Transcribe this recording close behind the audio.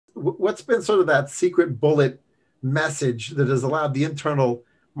what's been sort of that secret bullet message that has allowed the internal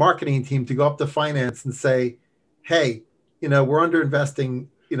marketing team to go up to finance and say, hey, we're under investing,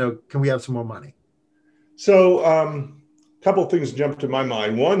 can we have some more money? So a couple of things jump to my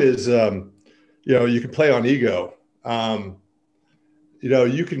mind. One is, you can play on ego.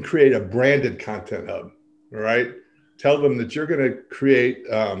 You can create a branded content hub, right? Tell them that you're going to create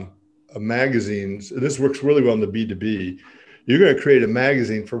a magazine. So this works really well in the B2B. You're going to create a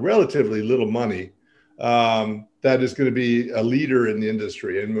magazine for relatively little money that is going to be a leader in the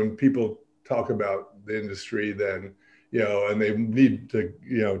industry. And when people talk about the industry, then and they need to,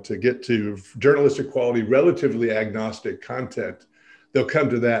 to get to journalistic quality, relatively agnostic content, they'll come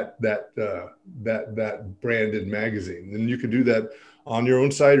to that branded magazine. And you can do that on your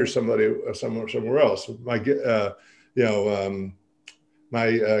own site or somewhere else. My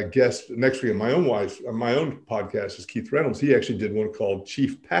guest next week on my own podcast is Keith Reynolds. He actually did one called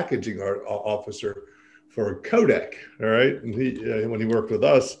Chief Packaging Officer for Kodak. All right, and when he worked with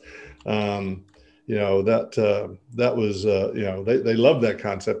us. That was, they loved that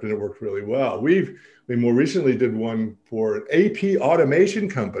concept and it worked really well. We more recently did one for an AP automation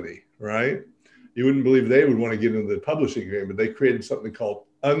company, right? You wouldn't believe they would want to get into the publishing game, but they created something called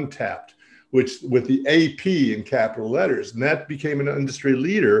Untapped, which with the AP in capital letters, and that became an industry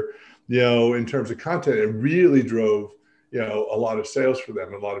leader, in terms of content. It really drove, a lot of sales for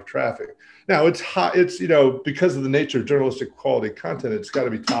them, a lot of traffic. Now it's hot. It's, because of the nature of journalistic quality content, it's got to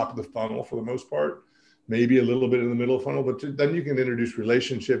be top of the funnel for the most part, maybe a little bit in the middle of the funnel, but then you can introduce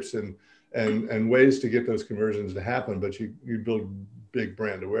relationships and ways to get those conversions to happen, but you build big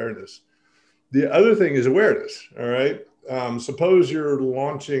brand awareness. The other thing is awareness. All right. Suppose you're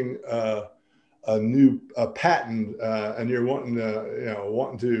launching a new patent and you're wanting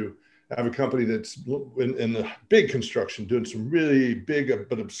to have a company that's in the big construction, doing some really big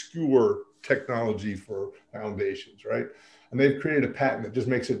but obscure technology for foundations, right? And they've created a patent that just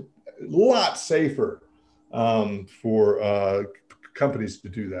makes it a lot safer for companies to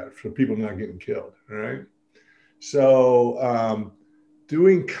do that, for people not getting killed, all right? So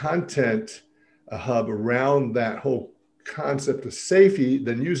doing content, a hub around that whole concept of safety,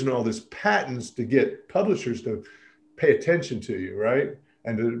 then using all these patents to get publishers to pay attention to you, right?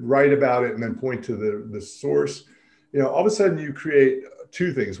 And to write about it and then point to the source. All of a sudden you create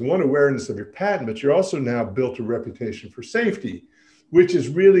two things. One, awareness of your patent, but you're also now built a reputation for safety, which is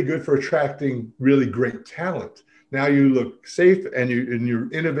really good for attracting really great talent. Now you look safe and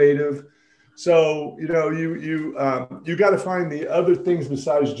you're innovative. So, you got to find the other things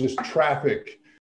besides just traffic